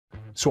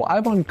So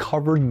I've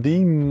uncovered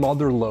the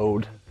mother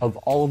lode of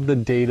all of the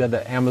data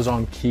that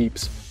Amazon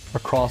keeps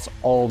across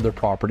all of their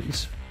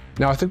properties.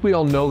 Now, I think we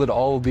all know that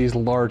all of these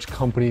large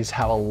companies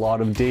have a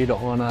lot of data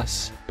on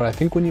us, but I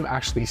think when you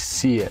actually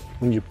see it,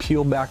 when you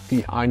peel back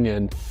the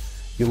onion,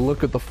 you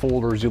look at the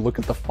folders, you look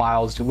at the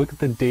files, you look at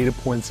the data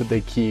points that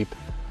they keep,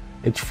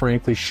 it's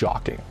frankly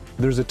shocking.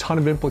 There's a ton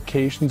of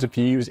implications if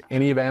you use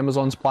any of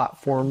Amazon's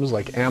platforms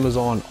like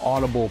Amazon,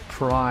 Audible,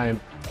 Prime,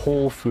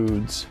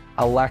 Wholefoods,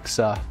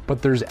 Alexa,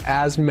 but there's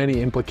as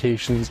many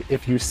implications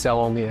if you sell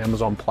on the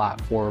Amazon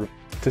platform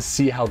to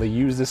see how they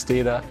use this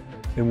data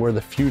and where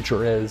the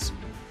future is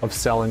of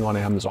selling on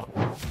Amazon.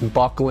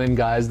 Buckle in,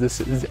 guys,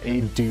 this is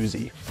a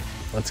doozy.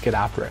 Let's get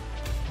after it.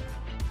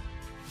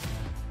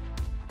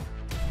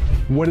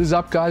 What is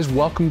up, guys?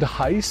 Welcome to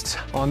Heist.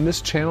 On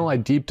this channel, I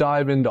deep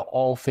dive into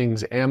all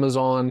things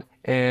Amazon,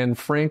 and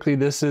frankly,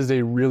 this is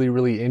a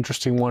really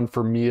interesting one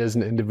for me as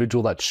an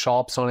individual that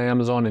shops on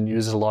Amazon and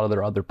uses a lot of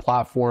their other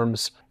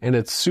platforms. And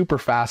it's super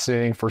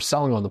fascinating for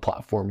selling on the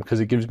platform because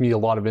it gives me a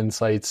lot of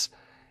insights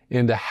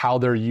into how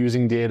they're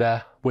using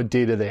data, what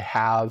data they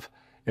have,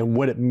 and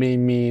what it may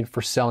mean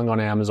for selling on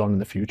Amazon in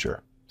the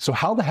future. So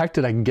how the heck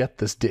did I get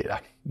this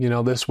data? You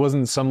know, this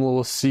wasn't some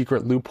little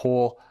secret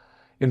loophole.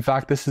 In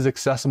fact, this is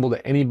accessible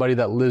to anybody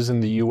that lives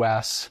in the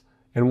US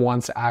and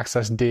wants to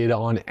access data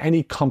on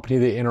any company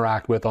they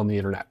interact with on the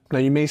internet. Now,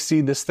 you may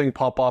see this thing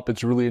pop up.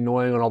 It's really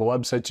annoying on all the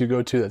websites you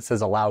go to that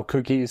says allow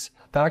cookies.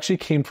 That actually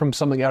came from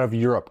something out of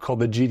Europe called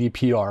the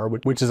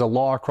GDPR, which is a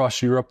law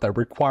across Europe that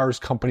requires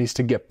companies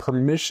to get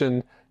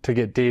permission to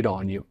get data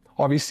on you.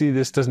 Obviously,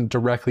 this doesn't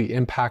directly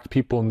impact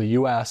people in the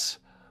US,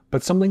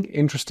 but something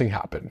interesting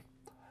happened.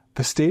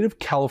 The state of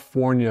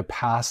California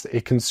passed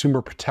a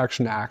Consumer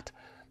Protection Act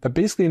that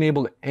basically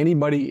enabled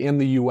anybody in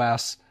the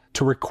US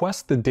to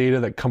request the data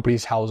that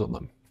companies house on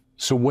them.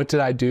 So what did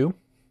I do?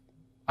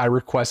 I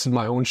requested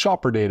my own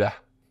shopper data.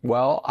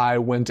 Well, I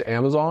went to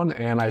Amazon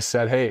and I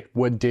said, hey,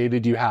 what data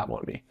do you have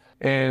on me?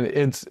 And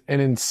it's an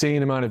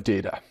insane amount of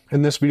data.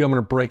 In this video, I'm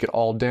gonna break it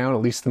all down,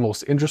 at least the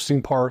most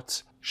interesting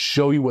parts,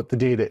 show you what the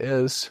data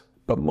is,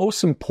 but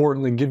most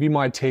importantly, give you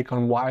my take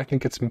on why I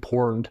think it's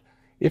important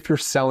if you're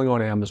selling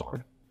on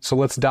Amazon. So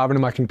let's dive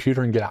into my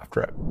computer and get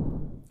after it.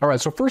 All right,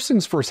 so first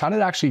things first, how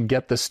did I actually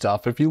get this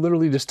stuff? If you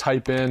literally just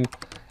type in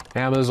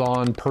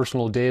Amazon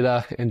personal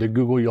data into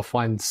Google, you'll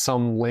find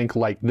some link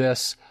like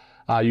this.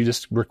 You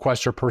just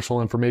request your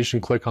personal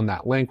information, click on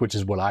that link, which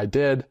is what I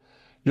did.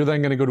 You're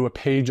then gonna go to a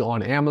page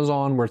on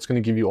Amazon where it's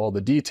gonna give you all the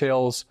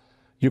details.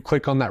 You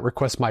click on that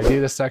request my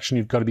data section,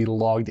 you've gotta be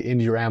logged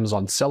into your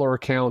Amazon seller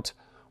account.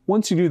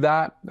 Once you do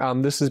that,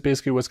 this is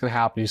basically what's gonna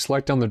happen. You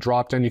select down the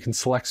dropdown, you can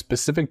select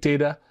specific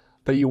data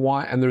that you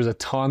want, and there's a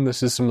ton.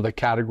 This is some of the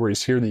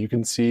categories here that you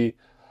can see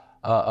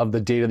of the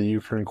data that you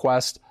can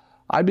request.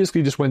 I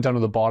basically just went down to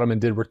the bottom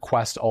and did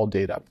request all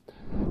data.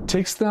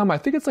 Takes them, I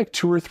think it's like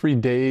 2 or 3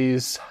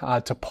 days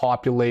to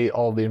populate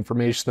all the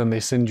information. Then they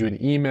send you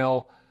an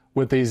email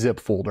with a zip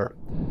folder.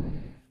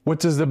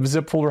 What does the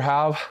zip folder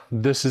have?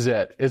 This is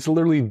it. It's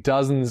literally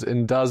dozens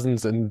and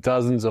dozens and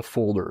dozens of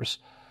folders.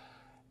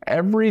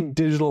 Every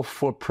digital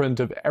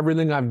footprint of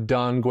everything I've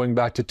done going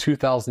back to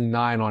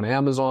 2009 on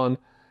Amazon,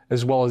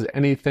 as well as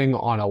anything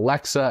on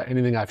Alexa,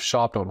 anything I've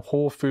shopped on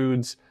Whole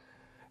Foods,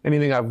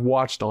 anything I've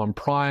watched on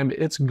Prime,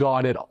 it's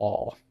got it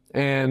all.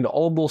 And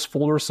all of those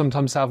folders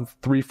sometimes have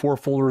 3-4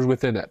 folders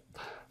within it.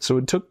 So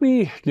it took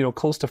me,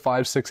 close to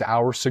 5-6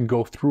 hours to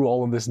go through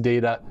all of this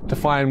data to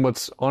find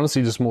what's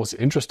honestly just most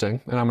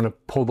interesting. And I'm gonna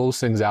pull those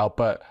things out,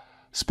 but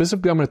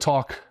specifically I'm gonna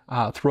talk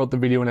throughout the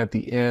video and at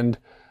the end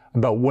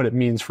about what it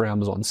means for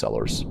Amazon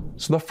sellers.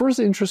 So the first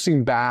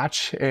interesting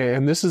batch,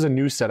 and this is a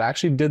new set, I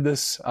actually did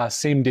this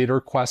same data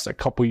request a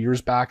couple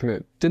years back and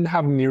it didn't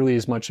have nearly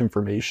as much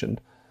information.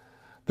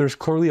 There's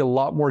clearly a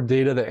lot more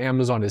data that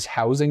Amazon is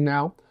housing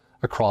now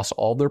across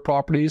all their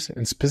properties,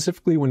 and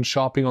specifically when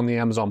shopping on the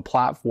Amazon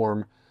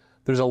platform,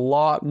 there's a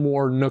lot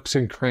more nooks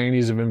and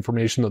crannies of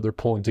information that they're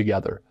pulling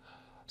together.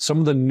 Some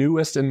of the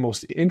newest and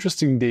most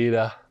interesting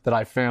data that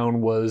I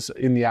found was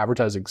in the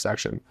advertising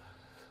section.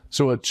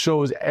 So it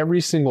shows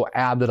every single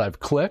ad that I've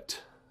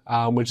clicked,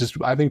 which is,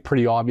 I think,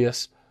 pretty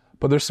obvious.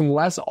 But there's some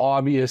less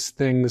obvious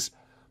things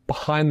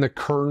behind the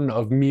curtain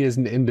of me as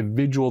an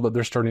individual that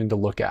they're starting to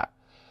look at.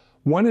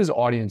 One is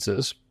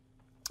audiences.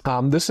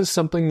 This is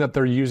something that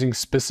they're using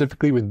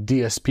specifically with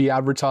DSP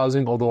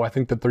advertising, although I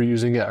think that they're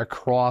using it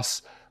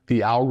across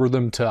the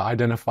algorithm to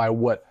identify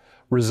what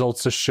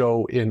results to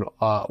show in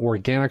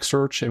organic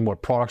search and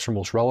what products are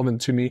most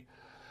relevant to me.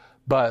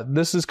 But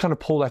this is kind of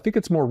pulled, I think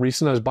it's more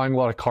recent. I was buying a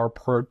lot of car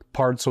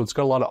parts, so it's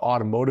got a lot of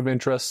automotive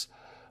interests.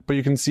 But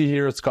you can see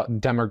here, it's got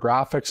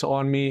demographics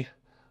on me.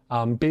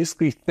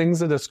 Basically things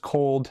that it's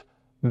called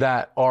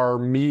that are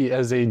me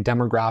as a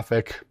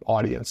demographic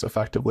audience,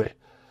 effectively.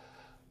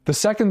 The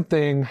second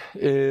thing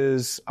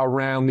is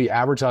around the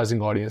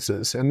advertising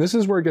audiences. And this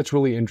is where it gets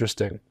really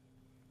interesting.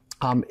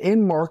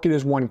 In market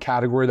is one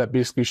category that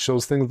basically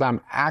shows things that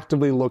I'm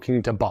actively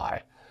looking to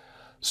buy.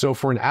 So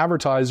for an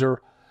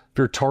advertiser, if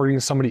you're targeting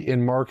somebody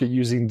in market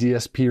using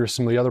DSP or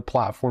some of the other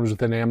platforms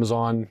within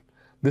Amazon,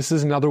 This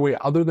is another way,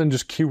 other than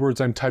just keywords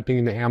I'm typing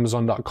into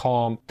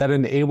Amazon.com, that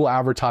enable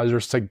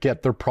advertisers to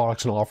get their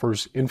products and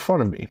offers in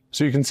front of me.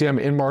 So you can see I'm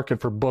in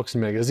market for books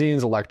and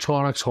magazines,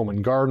 electronics, home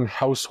and garden,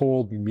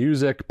 household,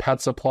 music,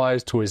 pet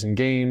supplies, toys and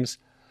games.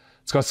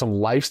 It's got some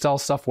lifestyle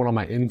stuff. What am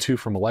I into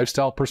from a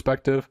lifestyle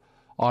perspective?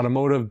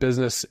 Automotive,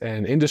 business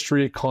and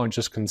industry,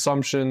 conscious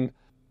consumption,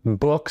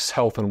 books,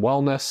 health and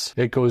wellness.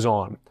 It goes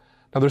on.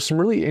 Now there's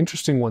some really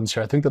interesting ones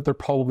here. I think that they're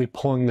probably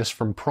pulling this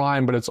from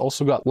Prime, but it's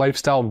also got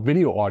lifestyle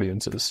video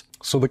audiences.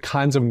 So the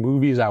kinds of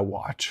movies I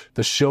watch,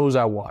 the shows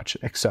I watch,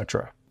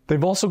 etc.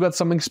 They've also got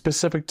something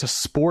specific to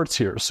sports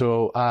here.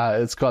 So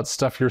it's got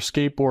stuff here,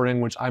 skateboarding,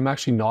 which I'm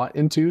actually not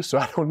into, so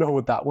I don't know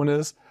what that one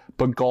is,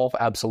 but golf,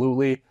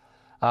 absolutely.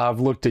 I've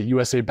looked at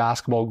USA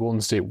Basketball, Golden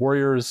State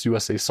Warriors,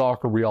 USA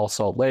Soccer, Real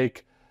Salt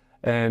Lake,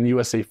 and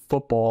USA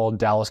Football,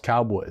 Dallas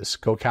Cowboys.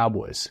 Go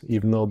Cowboys,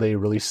 even though they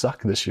really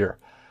suck this year.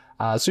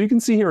 So you can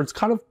see here, it's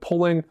kind of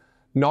pulling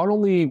not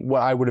only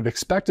what I would have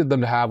expected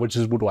them to have, which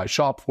is what do I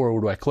shop for,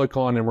 what do I click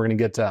on, and we're going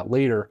to get to that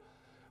later,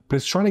 but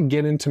it's trying to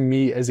get into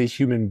me as a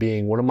human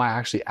being. What am I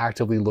actually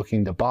actively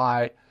looking to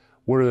buy?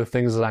 What are the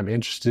things that I'm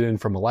interested in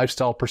from a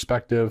lifestyle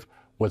perspective?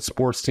 What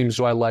sports teams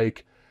do I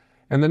like?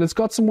 And then it's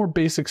got some more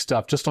basic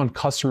stuff just on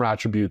customer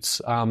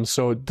attributes.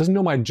 So it doesn't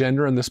know my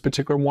gender in this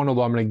particular one,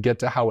 although I'm going to get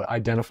to how it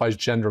identifies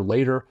gender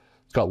later.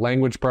 It's got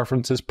language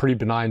preferences, pretty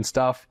benign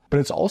stuff, but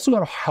it's also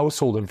got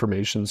household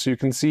information. So you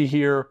can see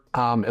here,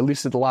 at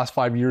least at the last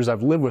 5 years,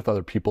 I've lived with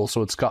other people.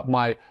 So it's got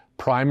my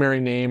primary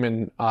name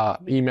and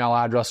email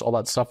address, all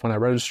that stuff when I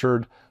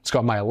registered. It's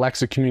got my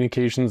Alexa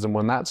communications and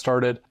when that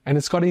started. And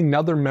it's got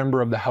another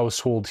member of the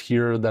household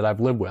here that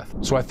I've lived with.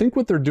 So I think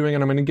what they're doing,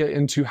 and I'm going to get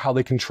into how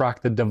they can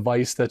track the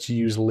device that you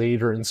use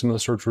later in some of the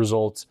search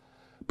results.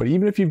 But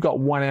even if you've got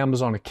one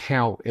Amazon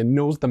account, it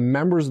knows the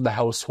members of the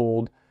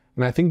household.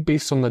 And I think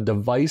based on the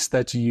device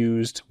that's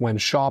used when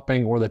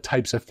shopping or the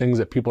types of things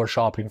that people are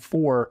shopping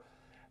for,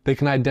 they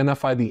can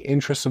identify the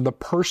interests of the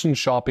person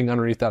shopping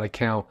underneath that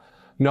account,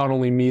 not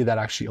only me that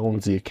actually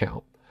owns the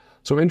account.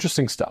 So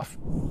interesting stuff.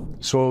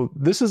 So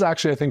this is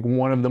actually, I think,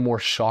 one of the more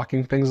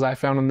shocking things that I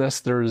found in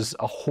this. There's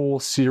a whole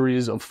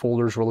series of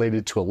folders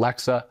related to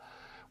Alexa,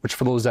 which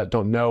for those that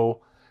don't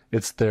know,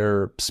 it's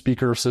their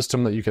speaker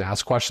system that you can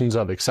ask questions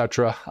of,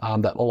 etc.,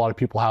 that a lot of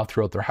people have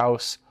throughout their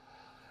house.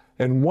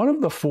 And one of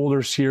the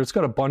folders here, it's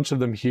got a bunch of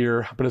them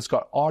here, but it's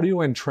got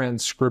audio and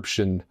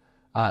transcription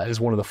as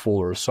one of the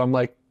folders. So I'm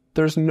like,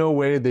 there's no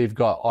way they've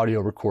got audio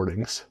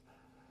recordings.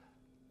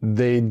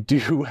 They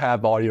do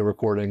have audio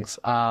recordings.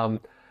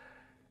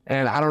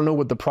 And I don't know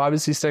what the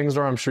privacy settings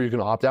are. I'm sure you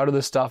can opt out of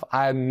this stuff.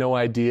 I had no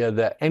idea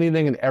that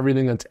anything and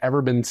everything that's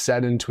ever been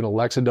said into an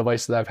Alexa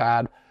device that I've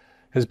had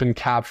has been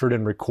captured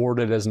and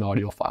recorded as an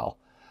audio file.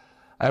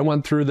 I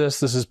went through this.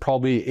 This is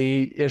probably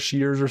 8-ish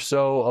years or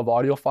so of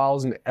audio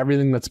files, and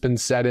everything that's been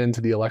said into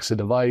the Alexa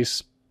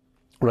device,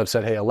 where I've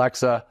said, hey,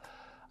 Alexa,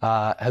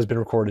 has been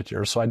recorded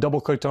here. So I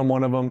double clicked on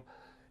one of them,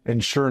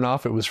 and sure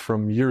enough, it was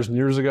from years and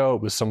years ago.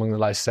 It was something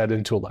that I said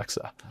into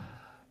Alexa.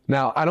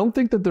 Now, I don't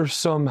think that there's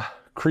some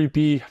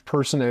creepy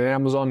person at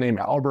Amazon named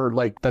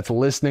Albert that's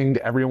listening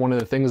to every one of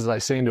the things that I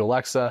say into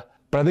Alexa,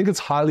 but I think it's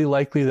highly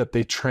likely that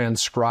they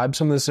transcribe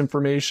some of this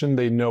information.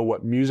 They know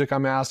what music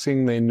I'm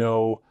asking. They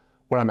know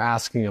what I'm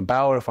asking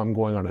about, if I'm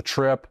going on a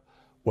trip,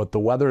 what the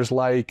weather's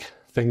like,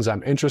 things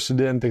I'm interested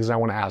in, things I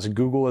want to ask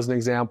Google as an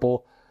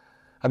example.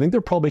 I think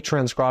they're probably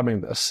transcribing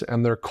this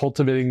and they're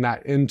cultivating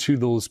that into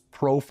those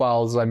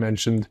profiles I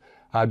mentioned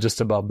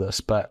just above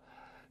this. But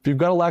if you've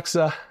got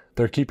Alexa,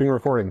 they're keeping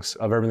recordings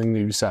of everything that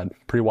you said.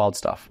 Pretty wild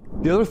stuff.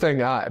 The other thing,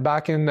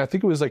 back in, I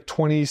think it was like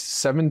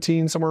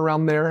 2017, somewhere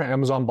around there,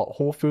 Amazon bought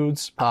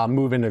Wholefoods,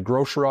 move into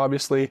grocery,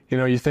 obviously. You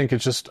know, you think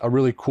it's just a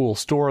really cool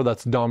store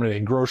that's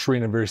dominating grocery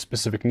in a very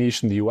specific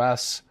niche in the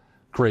US.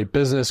 Great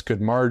business,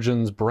 good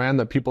margins, brand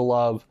that people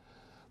love.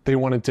 They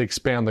wanted to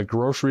expand the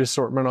grocery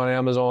assortment on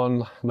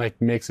Amazon,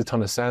 makes a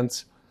ton of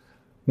sense.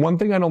 One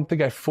thing I don't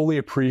think I fully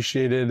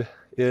appreciated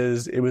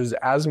is it was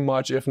as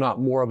much, if not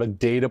more, of a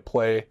data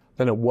play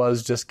than it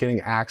was just getting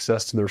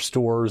access to their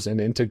stores and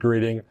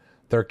integrating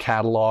their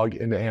catalog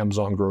into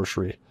Amazon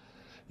grocery.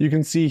 You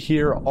can see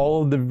here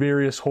all of the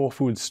various Whole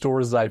Foods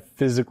stores that I've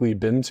physically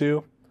been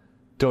to.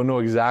 Don't know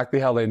exactly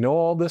how they know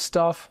all this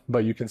stuff,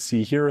 but you can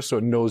see here, so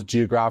it knows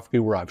geographically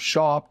where I've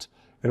shopped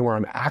and where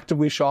I'm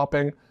actively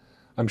shopping.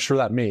 I'm sure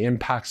that may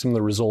impact some of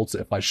the results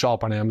if I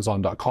shop on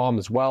Amazon.com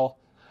as well.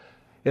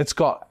 It's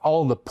got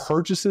all the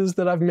purchases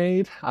that I've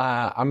made.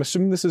 I'm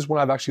assuming this is when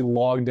I've actually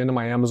logged into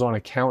my Amazon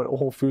account at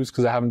Whole Foods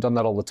because I haven't done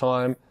that all the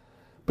time.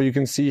 But you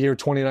can see here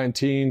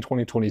 2019,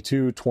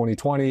 2022,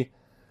 2020,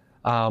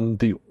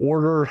 the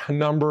order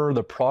number,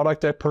 the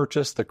product I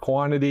purchased, the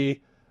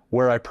quantity,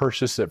 where I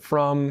purchased it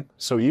from.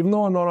 So even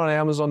though I'm not on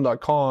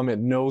Amazon.com, it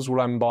knows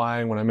what I'm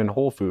buying when I'm in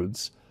Whole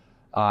Foods.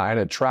 And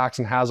it tracks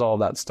and has all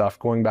that stuff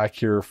going back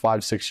here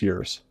 5-6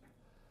 years.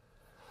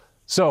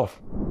 So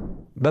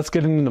let's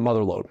get into the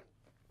MOTHERLODE.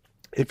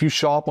 If you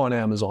shop on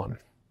Amazon,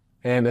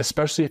 and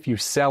especially if you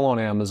sell on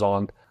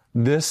Amazon,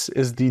 this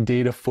is the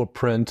data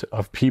footprint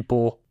of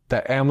people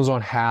that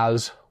Amazon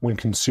has when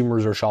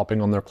consumers are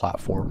shopping on their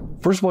platform.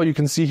 First of all, you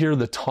can see here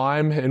the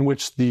time in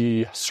which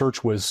the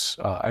search was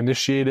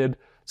initiated.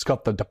 It's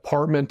got the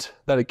department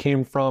that it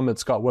came from.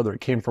 It's got whether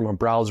it came from a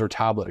browser,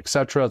 tablet,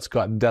 etc. It's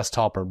got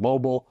desktop or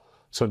mobile,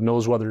 so it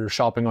knows whether you're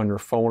shopping on your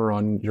phone or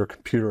on your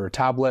computer or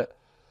tablet.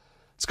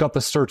 It's got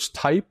the search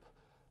type.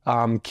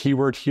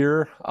 Keyword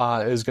here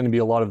is going to be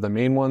a lot of the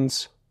main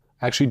ones.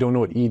 I actually don't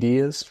know what ED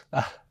is.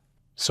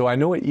 So I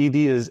know what ED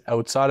is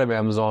outside of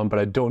Amazon, but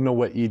I don't know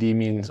what ED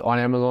means on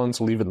Amazon.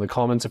 So leave it in the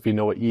comments if you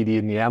know what ED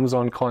in the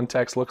Amazon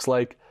context looks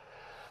like.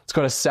 It's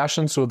got a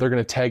session, so they're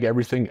going to tag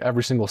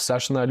every single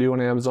session that I do on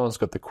Amazon. It's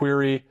got the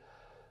query.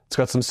 It's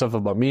got some stuff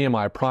about me. Am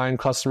I a Prime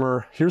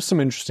customer? Here's some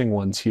interesting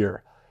ones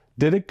here.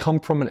 Did it come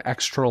from an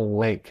external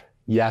link?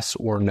 Yes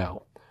or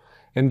no?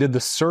 And did the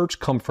search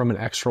come from an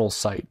external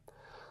site?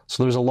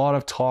 So there's a lot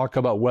of talk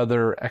about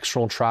whether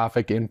external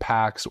traffic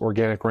impacts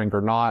organic rank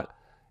or not.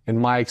 In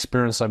my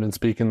experience, I've been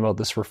speaking about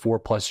this for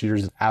 4+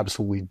 years. It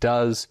absolutely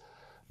does.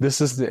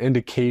 This is the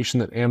indication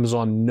that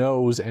Amazon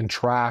knows and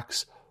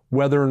tracks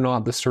whether or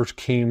not the search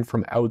came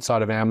from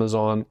outside of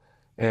Amazon.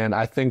 And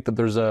I think that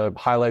there's a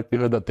high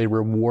likelihood that they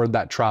reward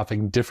that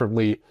traffic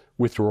differently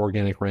with your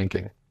organic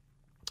ranking.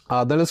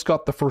 Then it's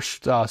got the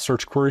first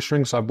search query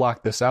string. So I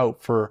blacked this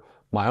out for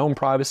my own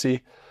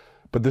privacy,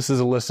 but this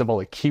is a list of all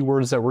the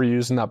keywords that were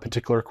used in that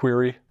particular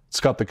query. It's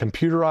got the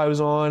computer I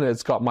was on.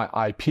 It's got my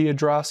IP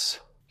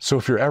address. So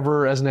if you're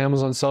ever, as an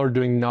Amazon seller,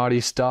 doing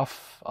naughty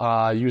stuff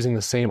using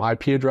the same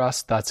IP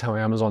address, that's how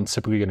Amazon's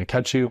typically going to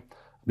catch you.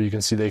 But you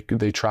can see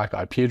they track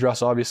IP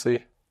address,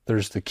 obviously.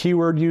 There's the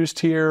keyword used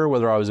here,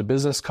 whether I was a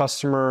business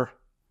customer.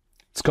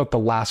 It's got the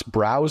last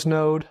browse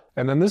node.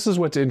 And then this is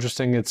what's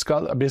interesting. It's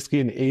got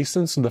basically an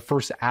ASIN, so the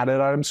first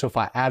added item. So if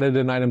I added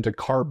an item to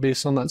cart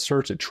based on that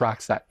search, it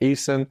tracks that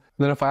ASIN. And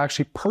then if I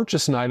actually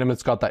purchase an item,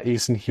 it's got that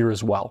ASIN here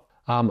as well.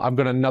 I've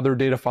got another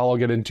data file I'll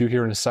get into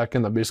here in a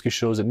second that basically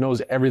shows it knows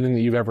everything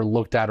that you've ever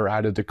looked at or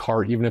added to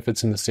cart, even if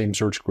it's in the same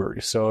search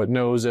query. So it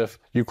knows if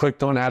you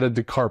clicked on added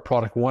to cart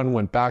product 1,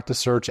 went back to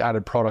search,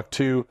 added product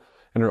 2,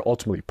 and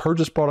ultimately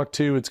purchased product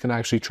 2, it's going to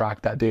actually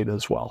track that data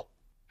as well.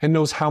 It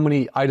knows how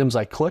many items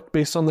I clicked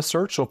based on the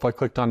search. So if I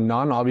clicked on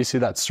none, obviously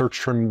that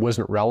search term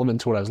wasn't relevant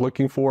to what I was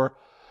looking for.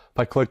 If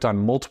I clicked on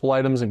multiple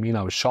items, it means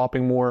I was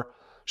shopping more.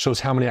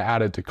 Shows how many I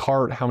added to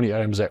cart, how many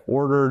items I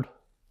ordered.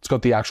 It's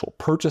got the actual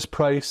purchase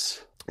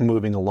price.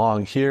 Moving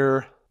along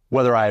here,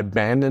 whether I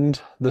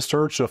abandoned the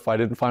search, so if I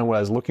didn't find what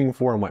I was looking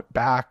for and went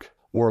back,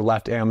 or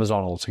left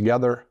Amazon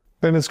altogether.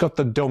 Then it's got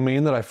the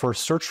domain that I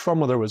first searched from,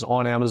 whether it was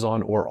on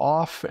Amazon or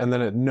off, and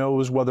then it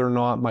knows whether or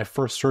not my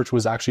first search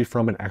was actually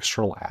from an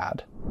external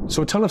ad.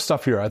 So a ton of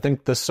stuff here. I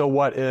think the so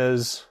what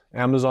is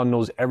Amazon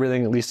knows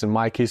everything, at least in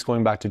my case,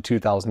 going back to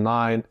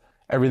 2009.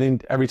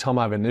 Every time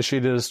I've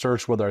initiated a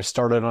search, whether I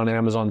started on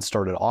Amazon,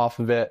 started off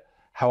of it,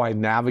 how I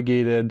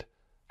navigated,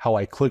 how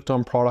I clicked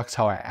on products,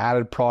 how I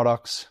added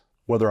products,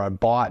 whether I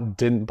bought,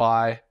 didn't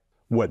buy,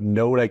 what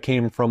node I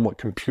came from, what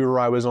computer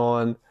I was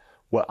on,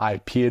 what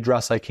IP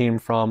address I came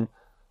from,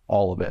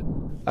 all of it.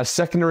 A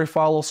secondary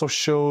file also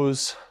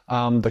shows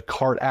the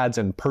cart ads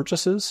and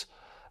purchases.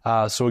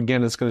 So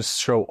again, it's going to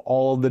show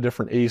all of the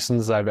different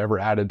ASINs I've ever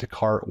added to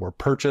cart or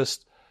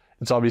purchased.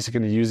 It's obviously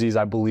going to use these,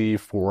 I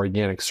believe, for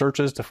organic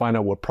searches to find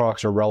out what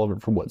products are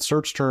relevant for what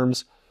search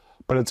terms.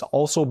 But it's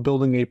also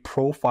building a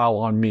profile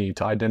on me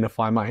to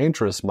identify my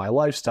interests, my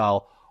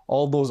lifestyle,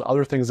 all those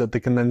other things that they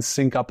can then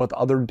sync up with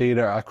other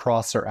data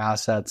across their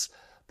assets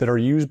that are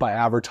used by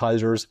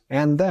advertisers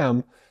and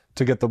them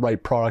to get the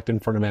right product in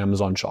front of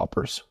Amazon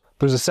shoppers.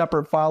 There's a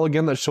separate file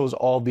again that shows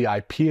all the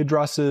IP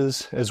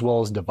addresses as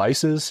well as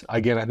devices.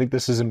 Again, I think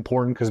this is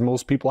important because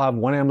most people have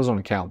one Amazon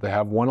account. They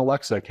have one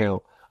Alexa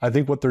account. I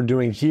think what they're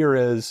doing here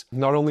is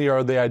not only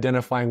are they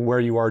identifying where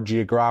you are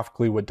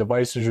geographically, what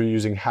devices you're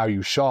using, how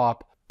you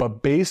shop,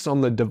 but based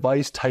on the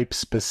device type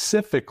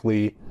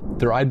specifically,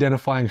 they're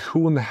identifying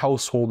who in the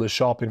household is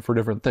shopping for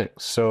different things.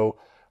 So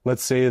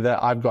let's say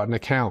that I've got an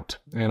account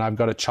and I've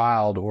got a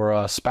child or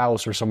a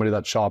spouse or somebody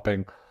that's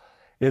shopping.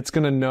 It's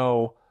going to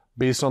know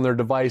based on their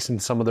device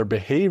and some of their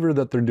behavior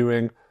that they're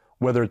doing,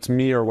 whether it's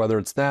me or whether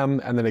it's them.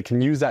 And then it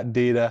can use that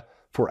data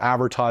for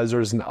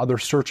advertisers and other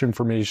search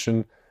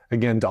information,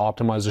 again, to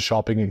optimize the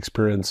shopping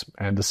experience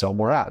and to sell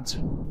more ads.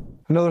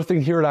 Another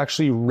thing here, it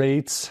actually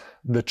rates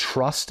the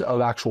trust of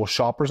actual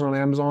shoppers on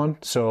Amazon.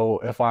 So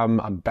if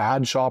I'm a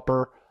bad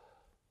shopper,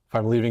 if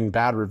I'm leaving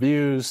bad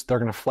reviews, they're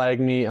going to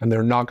flag me and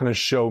they're not going to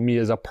show me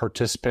as a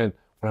participant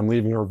when I'm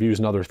leaving reviews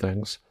and other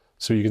things.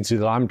 So you can see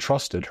that I'm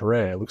trusted.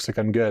 Hooray, it looks like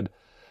I'm good.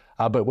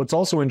 But what's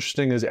also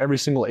interesting is every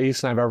single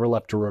ASIN I've ever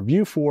left a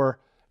review for,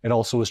 it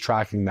also is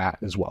tracking that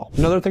as well.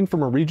 Another thing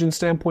from a region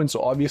standpoint,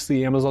 so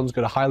obviously Amazon's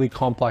got a highly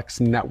complex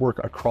network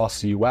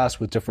across the US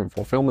with different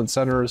fulfillment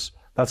centers.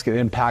 That's going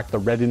to impact the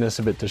readiness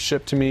of it to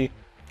ship to me.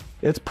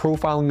 It's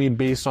profiling me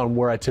based on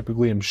where I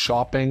typically am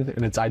shopping,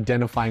 and it's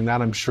identifying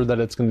that. I'm sure that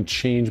it's going to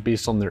change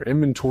based on their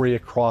inventory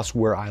across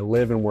where I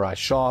live and where I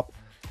shop.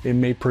 it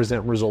may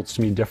present results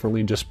to me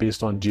differently just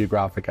based on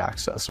geographic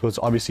access. So it's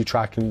obviously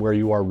tracking where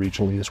you are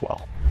regionally as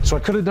well. So I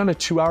could have done a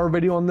 2-hour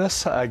video on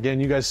this. Again,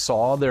 you guys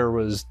saw there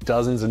was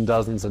dozens and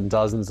dozens and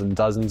dozens and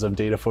dozens of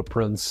data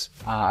footprints.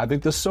 I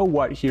think the so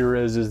what here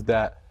is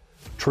that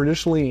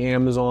traditionally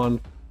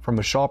Amazon, from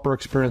a shopper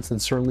experience and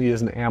certainly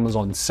as an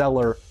Amazon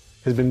seller,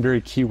 has been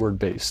very keyword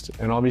based.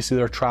 And obviously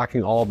they're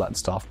tracking all of that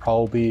stuff,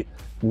 probably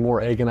in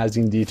more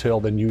agonizing detail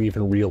than you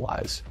even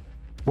realize.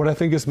 What I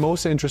think is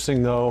most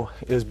interesting though,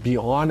 is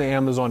beyond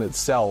Amazon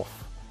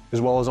itself,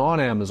 as well as on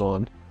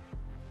Amazon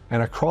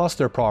and across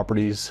their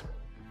properties,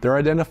 they're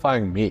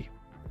identifying me.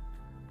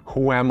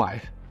 Who am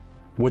I?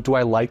 What do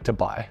I like to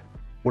buy?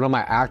 What am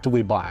I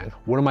actively buying?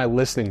 What am I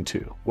listening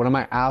to? What am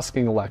I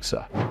asking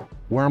Alexa?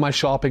 Where am I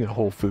shopping at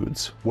Whole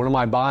Foods? What am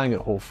I buying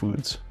at Whole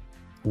Foods?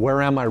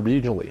 Where am I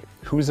regionally?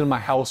 Who's in my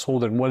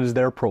household and what is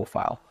their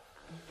profile?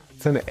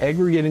 Then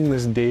aggregating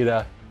this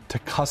data to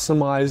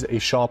customize a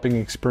shopping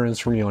experience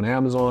for me on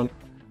Amazon.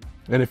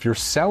 And if you're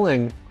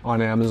selling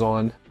on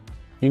Amazon,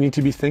 you need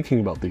to be thinking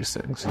about these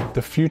things.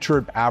 The future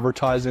of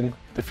advertising,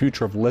 the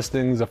future of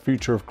listings, the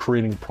future of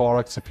creating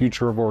products, the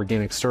future of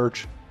organic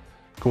search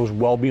goes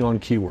well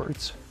beyond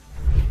keywords.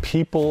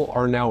 People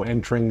are now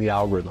entering the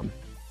algorithm,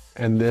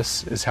 and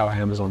this is how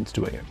Amazon's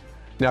doing it.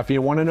 Now, if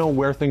you want to know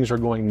where things are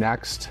going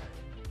next,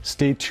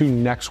 stay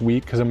tuned next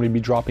week because I'm going to be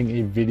dropping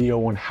a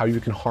video on how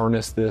you can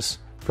harness this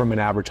from an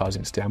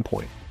advertising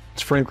standpoint.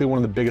 It's frankly one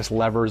of the biggest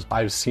levers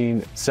I've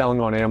seen selling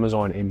on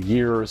Amazon in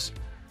years.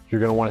 You're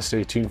going to want to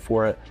stay tuned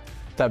for it.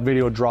 If that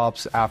video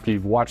drops after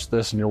you've watched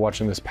this and you're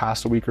watching this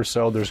past a week or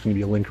so, there's going to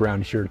be a link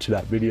around here to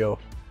that video.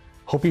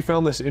 Hope you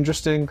found this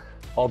interesting,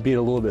 albeit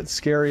a little bit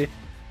scary.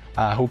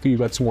 Hopefully you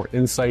got some more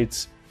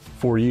insights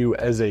for you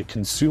as a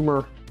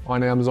consumer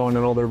on Amazon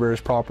and all their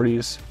various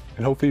properties.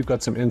 And hopefully you've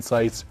got some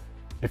insights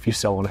if you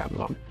sell on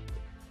Amazon.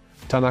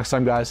 Until next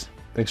time, guys,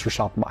 thanks for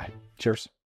stopping by. Cheers.